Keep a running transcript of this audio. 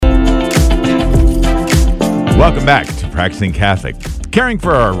Welcome back to Practicing Catholic. Caring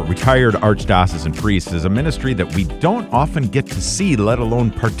for our retired archdiocesan priests is a ministry that we don't often get to see, let alone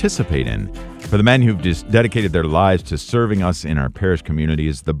participate in. For the men who've just dedicated their lives to serving us in our parish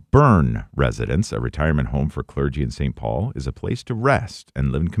communities, the Burn Residence, a retirement home for clergy in St. Paul, is a place to rest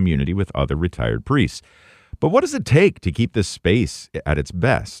and live in community with other retired priests. But what does it take to keep this space at its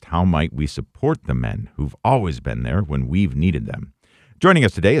best? How might we support the men who've always been there when we've needed them? Joining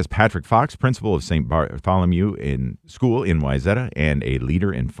us today is Patrick Fox, principal of St. Bartholomew in School in Wayzata and a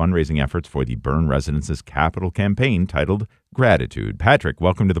leader in fundraising efforts for the Burn Residence's capital campaign titled Gratitude. Patrick,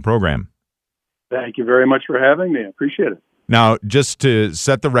 welcome to the program. Thank you very much for having me. I appreciate it. Now, just to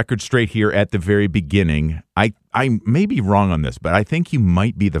set the record straight here at the very beginning, I may be wrong on this, but I think you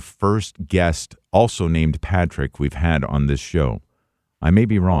might be the first guest also named Patrick we've had on this show. I may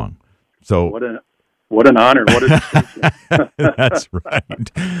be wrong. So What an honor! What a distinction. That's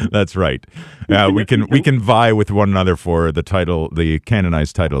right. That's right. We can vie with one another for the title, the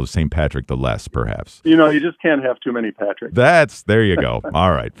canonized title of St. Patrick the Less, perhaps. You just can't have too many Patricks. There you go.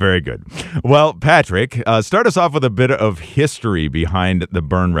 All right, very good. Well, Patrick, start us off with a bit of history behind the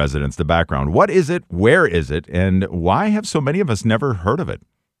Burn Residence, the background. What is it? Where is it? And why have so many of us never heard of it?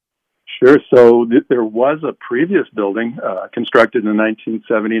 Sure. So there was a previous building constructed in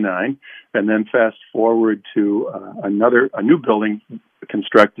 1979, and then fast forward to a new building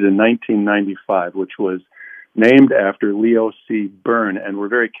constructed in 1995, which was named after Leo C. Byrne, and we're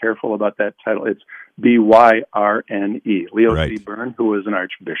very careful about that title. It's B-Y-R-N-E, Leo right. C. Byrne, who was an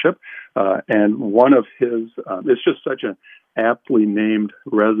archbishop, and one of his, it's just such an aptly named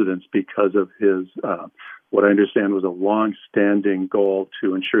residence because of his what I understand was a long-standing goal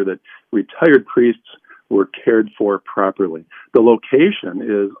to ensure that retired priests were cared for properly. The location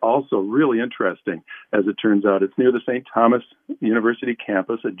is also really interesting, as it turns out. It's near the St. Thomas University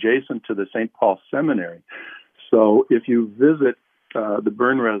campus, adjacent to the St. Paul Seminary. So if you visit the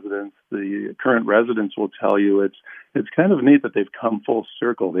Burn Residence, the current residents will tell you it's kind of neat that they've come full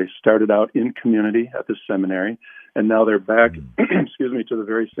circle. They started out in community at the seminary, and now they're back, to the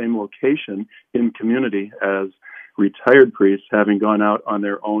very same location in community as retired priests, having gone out on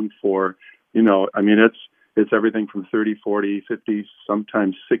their own for, it's everything from 30, 40, 50,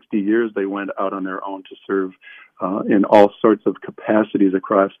 sometimes 60 years they went out on their own to serve in all sorts of capacities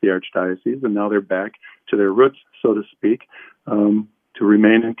across the archdiocese, and now they're back to their roots, so to speak, to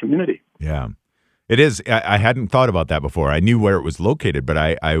remain in community. Yeah. It is. I hadn't thought about that before. I knew where it was located, but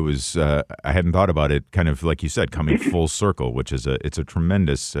I hadn't thought about it. Kind of like you said, coming full circle, which is it's a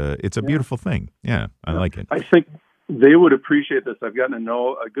tremendous, it's a beautiful thing. Yeah, I like it. I think they would appreciate this. I've gotten to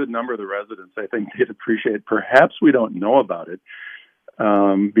know a good number of the residents. I think they'd appreciate it. Perhaps we don't know about it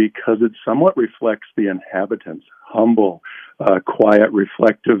because it somewhat reflects the inhabitants' humble, quiet,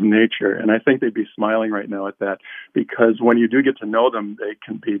 reflective nature. And I think they'd be smiling right now at that, because when you do get to know them, they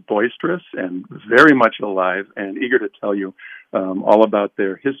can be boisterous and very much alive and eager to tell you all about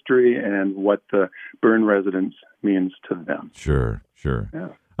their history and what the Burn Residence means to them. Sure. Yeah.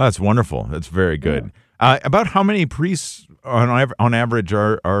 Oh, that's wonderful. That's very good. Yeah. About how many priests on average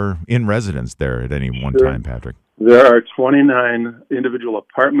are in residence there at any one time, Patrick? There are 29 individual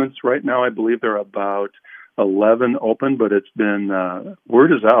apartments right now. I believe there are about 11 open, but it's been,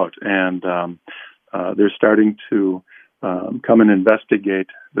 word is out, and they're starting to come and investigate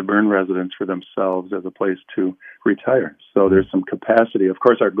the Burn Residence for themselves as a place to retire. So there's some capacity. Of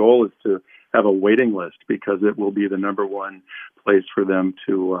course, our goal is to have a waiting list, because it will be the number one place for them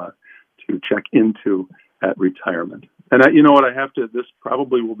to check into at retirement. And this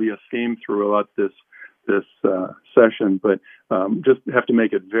probably will be a theme throughout this session, but just have to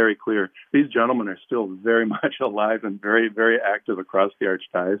make it very clear. These gentlemen are still very much alive and very, very active across the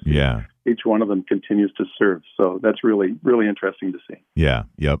archdiocese. Yeah. Each one of them continues to serve. So that's really, really interesting to see. Yeah.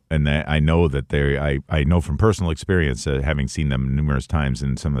 Yep. And I know that I know from personal experience, having seen them numerous times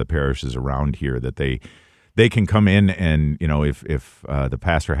in some of the parishes around here, that they can come in and, if the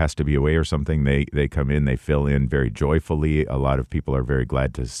pastor has to be away or something, they come in, they fill in very joyfully. A lot of people are very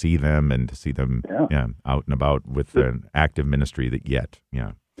glad to see them and to see them out and about with an active ministry Yeah,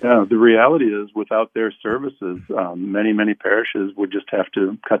 the reality is, without their services, many, many parishes would just have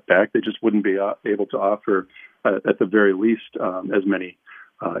to cut back. They just wouldn't be able to offer, at the very least, as many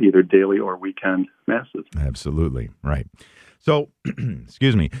either daily or weekend masses. Absolutely. Right. So,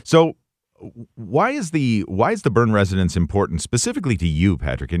 excuse me. So, why is the Burn Residence important specifically to you,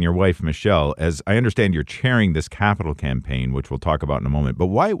 Patrick, and your wife, Michelle? As I understand, you're chairing this capital campaign, which we'll talk about in a moment. But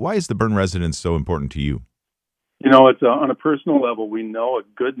why is the Burn Residence so important to you? It's on a personal level. We know a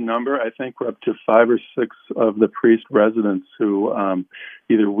good number. I think we're up to 5 or 6 of the priest residents who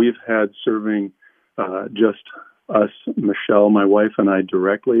either we've had serving just us, Michelle, my wife, and I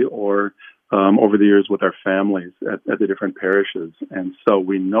directly, or over the years with our families at the different parishes. And so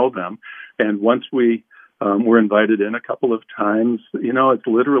we know them. And once we were invited in a couple of times, it's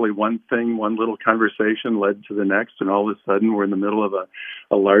literally one thing, one little conversation led to the next, and all of a sudden we're in the middle of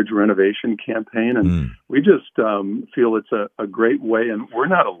a large renovation campaign. And we just feel it's a great way, and we're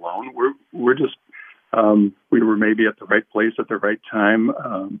not alone. We're just, we were maybe at the right place at the right time.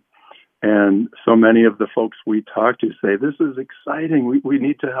 And so many of the folks we talk to say, this is exciting. We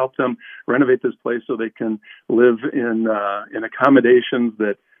need to help them renovate this place so they can live in accommodations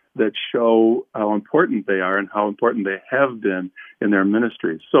that show how important they are and how important they have been in their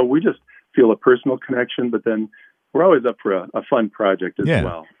ministries. So we just feel a personal connection, but then we're always up for a fun project as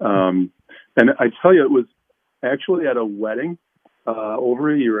well. And I tell you, it was actually at a wedding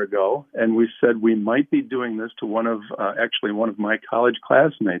over a year ago, and we said we might be doing this to one of my college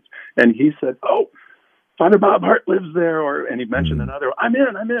classmates, and he said, "Oh, Father Bob Hart lives there," and he mentioned another. I'm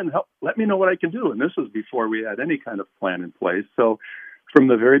in. Help, let me know what I can do. And this was before we had any kind of plan in place. So from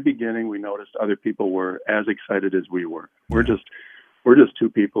the very beginning, we noticed other people were as excited as we were. We're just two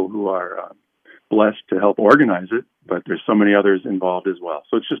people who are blessed to help organize it, but there's so many others involved as well.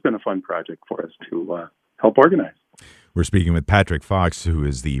 So it's just been a fun project for us to help organize. We're speaking with Patrick Fox, who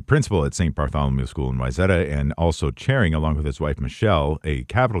is the principal at St. Bartholomew School in Wayzata, and also chairing, along with his wife Michelle, a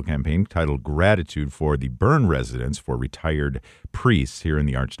capital campaign titled Gratitude for the Burn Residents for Retired Priests here in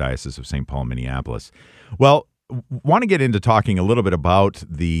the Archdiocese of St. Paul, Minneapolis. Well, want to get into talking a little bit about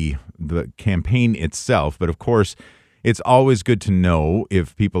the campaign itself, but of course, it's always good to know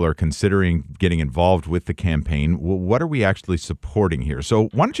if people are considering getting involved with the campaign, what are we actually supporting here? So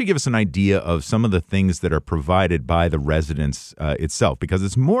why don't you give us an idea of some of the things that are provided by the residence itself? Because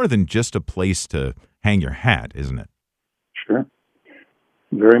it's more than just a place to hang your hat, isn't it? Sure.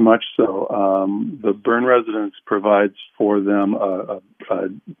 Very much so. The Burn Residence provides for them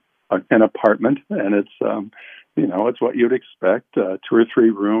an apartment, and it's, it's what you'd expect, 2 or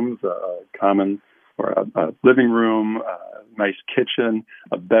 3 rooms, common or a living room, a nice kitchen,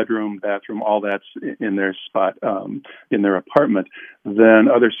 a bedroom, bathroom, all that's in their spot, in their apartment. Then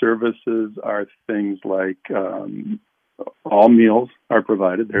other services are things like all meals are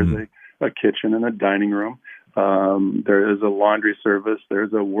provided. There's a kitchen and a dining room. There is a laundry service.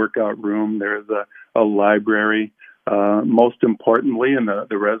 There's a workout room. There's a library. Most importantly, and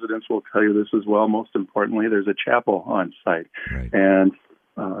the residents will tell you this as well, most importantly, there's a chapel on site. Right. And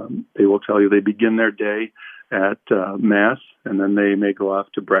they will tell you they begin their day at Mass, and then they may go off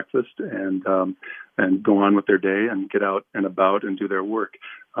to breakfast and go on with their day and get out and about and do their work.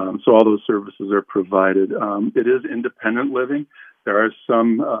 So all those services are provided. It is independent living. There are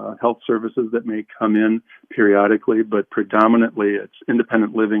some health services that may come in periodically, but predominantly it's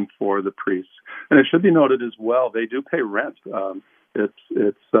independent living for the priests. And it should be noted as well, they do pay rent.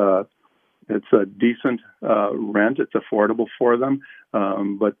 It's a decent rent. It's affordable for them,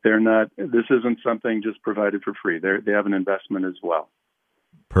 but this isn't something just provided for free. They have an investment as well.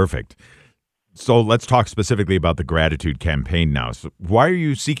 Perfect. So let's talk specifically about the Gratitude campaign now. So why are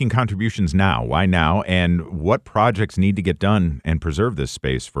you seeking contributions now? Why now? And what projects need to get done and preserve this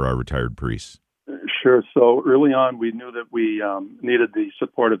space for our retired priests? Sure. So early on, we knew that we needed the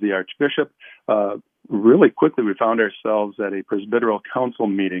support of the Archbishop. Really quickly, we found ourselves at a Presbyteral Council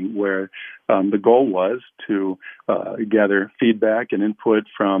meeting where the goal was to gather feedback and input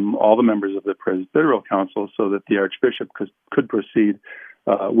from all the members of the Presbyteral Council so that the Archbishop could proceed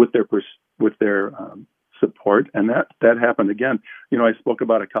with their support, and that happened again. I spoke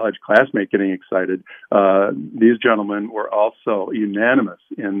about a college classmate getting excited. These gentlemen were also unanimous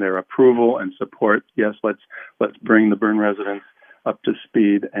in their approval and support. Yes, let's bring the Burn residents up to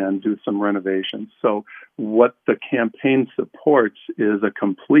speed and do some renovations. So what the campaign supports is a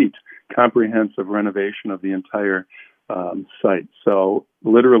complete, comprehensive renovation of the entire site. So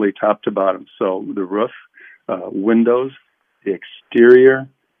literally top to bottom. So the roof, windows, the exterior,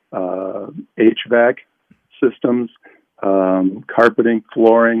 HVAC systems, carpeting,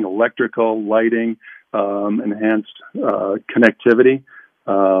 flooring, electrical, lighting, enhanced connectivity,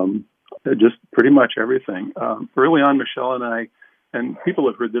 just pretty much everything. Early on, Michelle and I, and people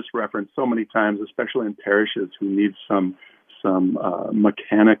have heard this reference so many times, especially in parishes who need some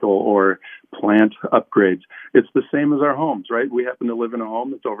mechanical or plant upgrades. It's the same as our homes, right? We happen to live in a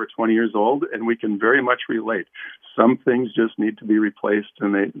home that's over 20 years old, and we can very much relate. Some things just need to be replaced,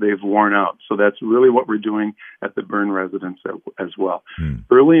 and they've worn out. So that's really what we're doing at the Burn residence as well.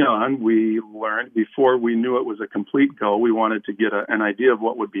 Early on, we learned, before we knew it was a complete go, we wanted to get an idea of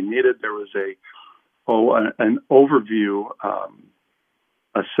what would be needed. There was an overview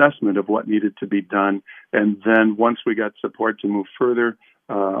assessment of what needed to be done. And then once we got support to move further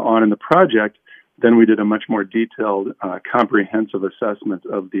on in the project, then we did a much more detailed, comprehensive assessment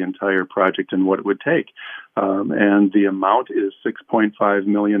of the entire project and what it would take. And the amount is $6.5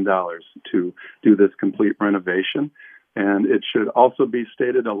 million to do this complete renovation. And it should also be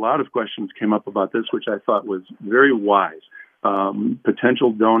stated, a lot of questions came up about this, which I thought was very wise.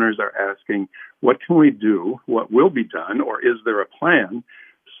 Potential donors are asking, what can we do? What will be done? Or is there a plan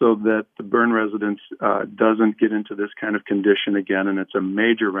so that the Bern residence doesn't get into this kind of condition again, and it's a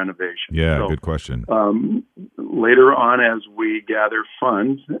major renovation? Yeah, so, good question. Later on, as we gather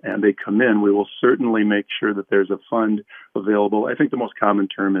funds and they come in, we will certainly make sure that there's a fund available. I think the most common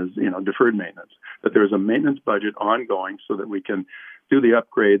term is, deferred maintenance, that there's a maintenance budget ongoing so that we can do the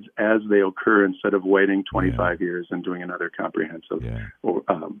upgrades as they occur instead of waiting 25 years and doing another comprehensive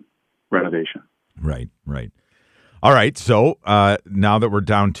renovation. Right. All right. So now that we're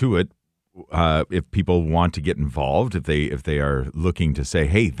down to it, if people want to get involved, if they are looking to say,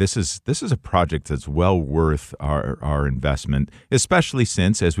 hey, this is a project that's well worth our investment, especially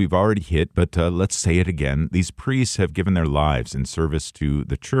since, as we've already hit, but let's say it again, these priests have given their lives in service to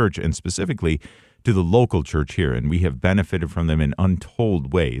the church and specifically to the local church here, and we have benefited from them in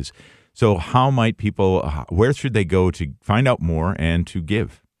untold ways. So how might people, where should they go to find out more and to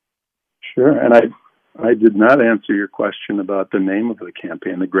give? Sure. And I did not answer your question about the name of the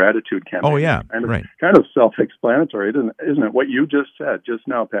campaign, the Gratitude Campaign. Oh, yeah, kind of self-explanatory, isn't it? What you just said just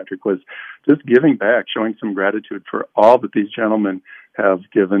now, Patrick, was just giving back, showing some gratitude for all that these gentlemen have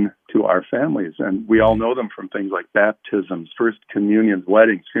given to our families. And we all know them from things like baptisms, first communions,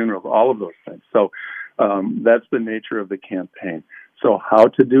 weddings, funerals, all of those things. So that's the nature of the campaign. So how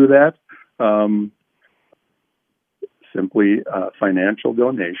to do that? Simply financial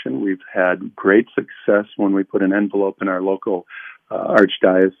donation. We've had great success when we put an envelope in our local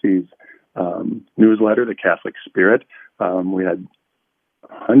archdiocese newsletter, The Catholic Spirit. We had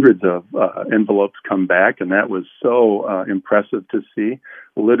hundreds of envelopes come back, and that was so impressive to see.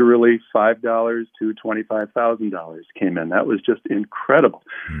 Literally $5 to $25,000 came in. That was just incredible.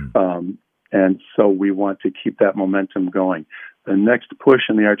 And so we want to keep that momentum going. The next push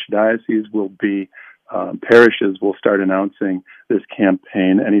in the archdiocese will be parishes will start announcing this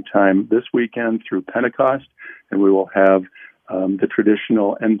campaign anytime this weekend through Pentecost, and we will have the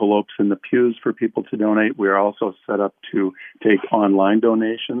traditional envelopes in the pews for people to donate. We are also set up to take online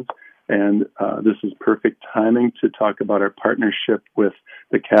donations, and this is perfect timing to talk about our partnership with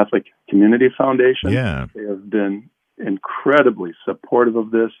the Catholic Community Foundation. Yeah. They have been incredibly supportive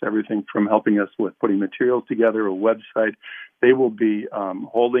of this, everything from helping us with putting materials together, a website. They will be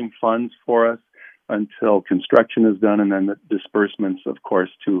holding funds for us until construction is done, and then the disbursements, of course,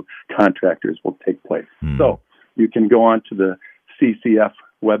 to contractors will take place. So you can go on to the CCF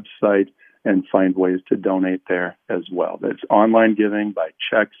website and find ways to donate there as well. There's online giving by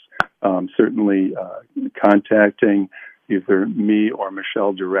checks, certainly contacting either me or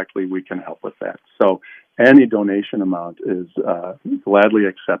Michelle directly. We can help with that. So any donation amount is gladly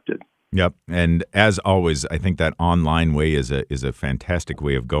accepted. Yep, and as always, I think that online way is a fantastic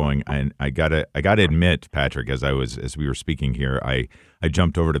way of going. And I gotta admit, Patrick, as we were speaking here, I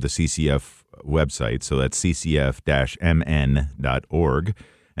jumped over to the CCF website, so that's ccf-mn.org,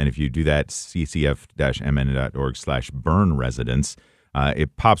 and if you do that, ccf-mn.org/Bern residence,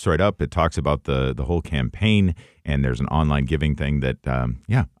 it pops right up. It talks about the whole campaign, and there's an online giving thing that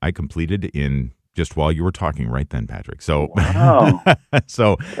I completed in just while you were talking right then, Patrick. So, wow.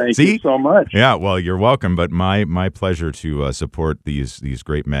 So thank you so much. Yeah, well, you're welcome. But my pleasure to support these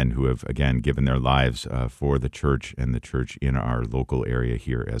great men who have, again, given their lives for the church and the church in our local area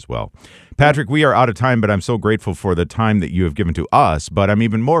here as well. Patrick, we are out of time, but I'm so grateful for the time that you have given to us, but I'm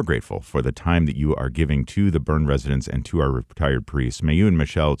even more grateful for the time that you are giving to the Bern residents and to our retired priests. May you and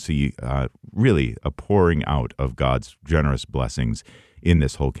Michelle see really a pouring out of God's generous blessings in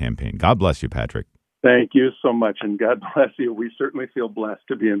this whole campaign. God bless you, Patrick. Thank you so much, and God bless you. We certainly feel blessed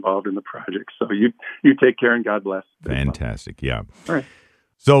to be involved in the project. So you take care, and God bless. Fantastic, yeah. All right.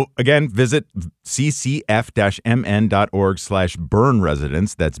 So again, visit ccf-mn.org/Bern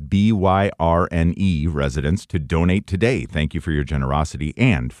residence. That's BYRNE residence to donate today. Thank you for your generosity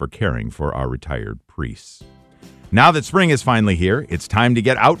and for caring for our retired priests. Now that spring is finally here, it's time to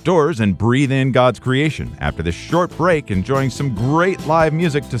get outdoors and breathe in God's creation. After this short break, enjoying some great live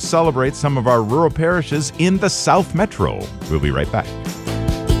music to celebrate some of our rural parishes in the South Metro. We'll be right back.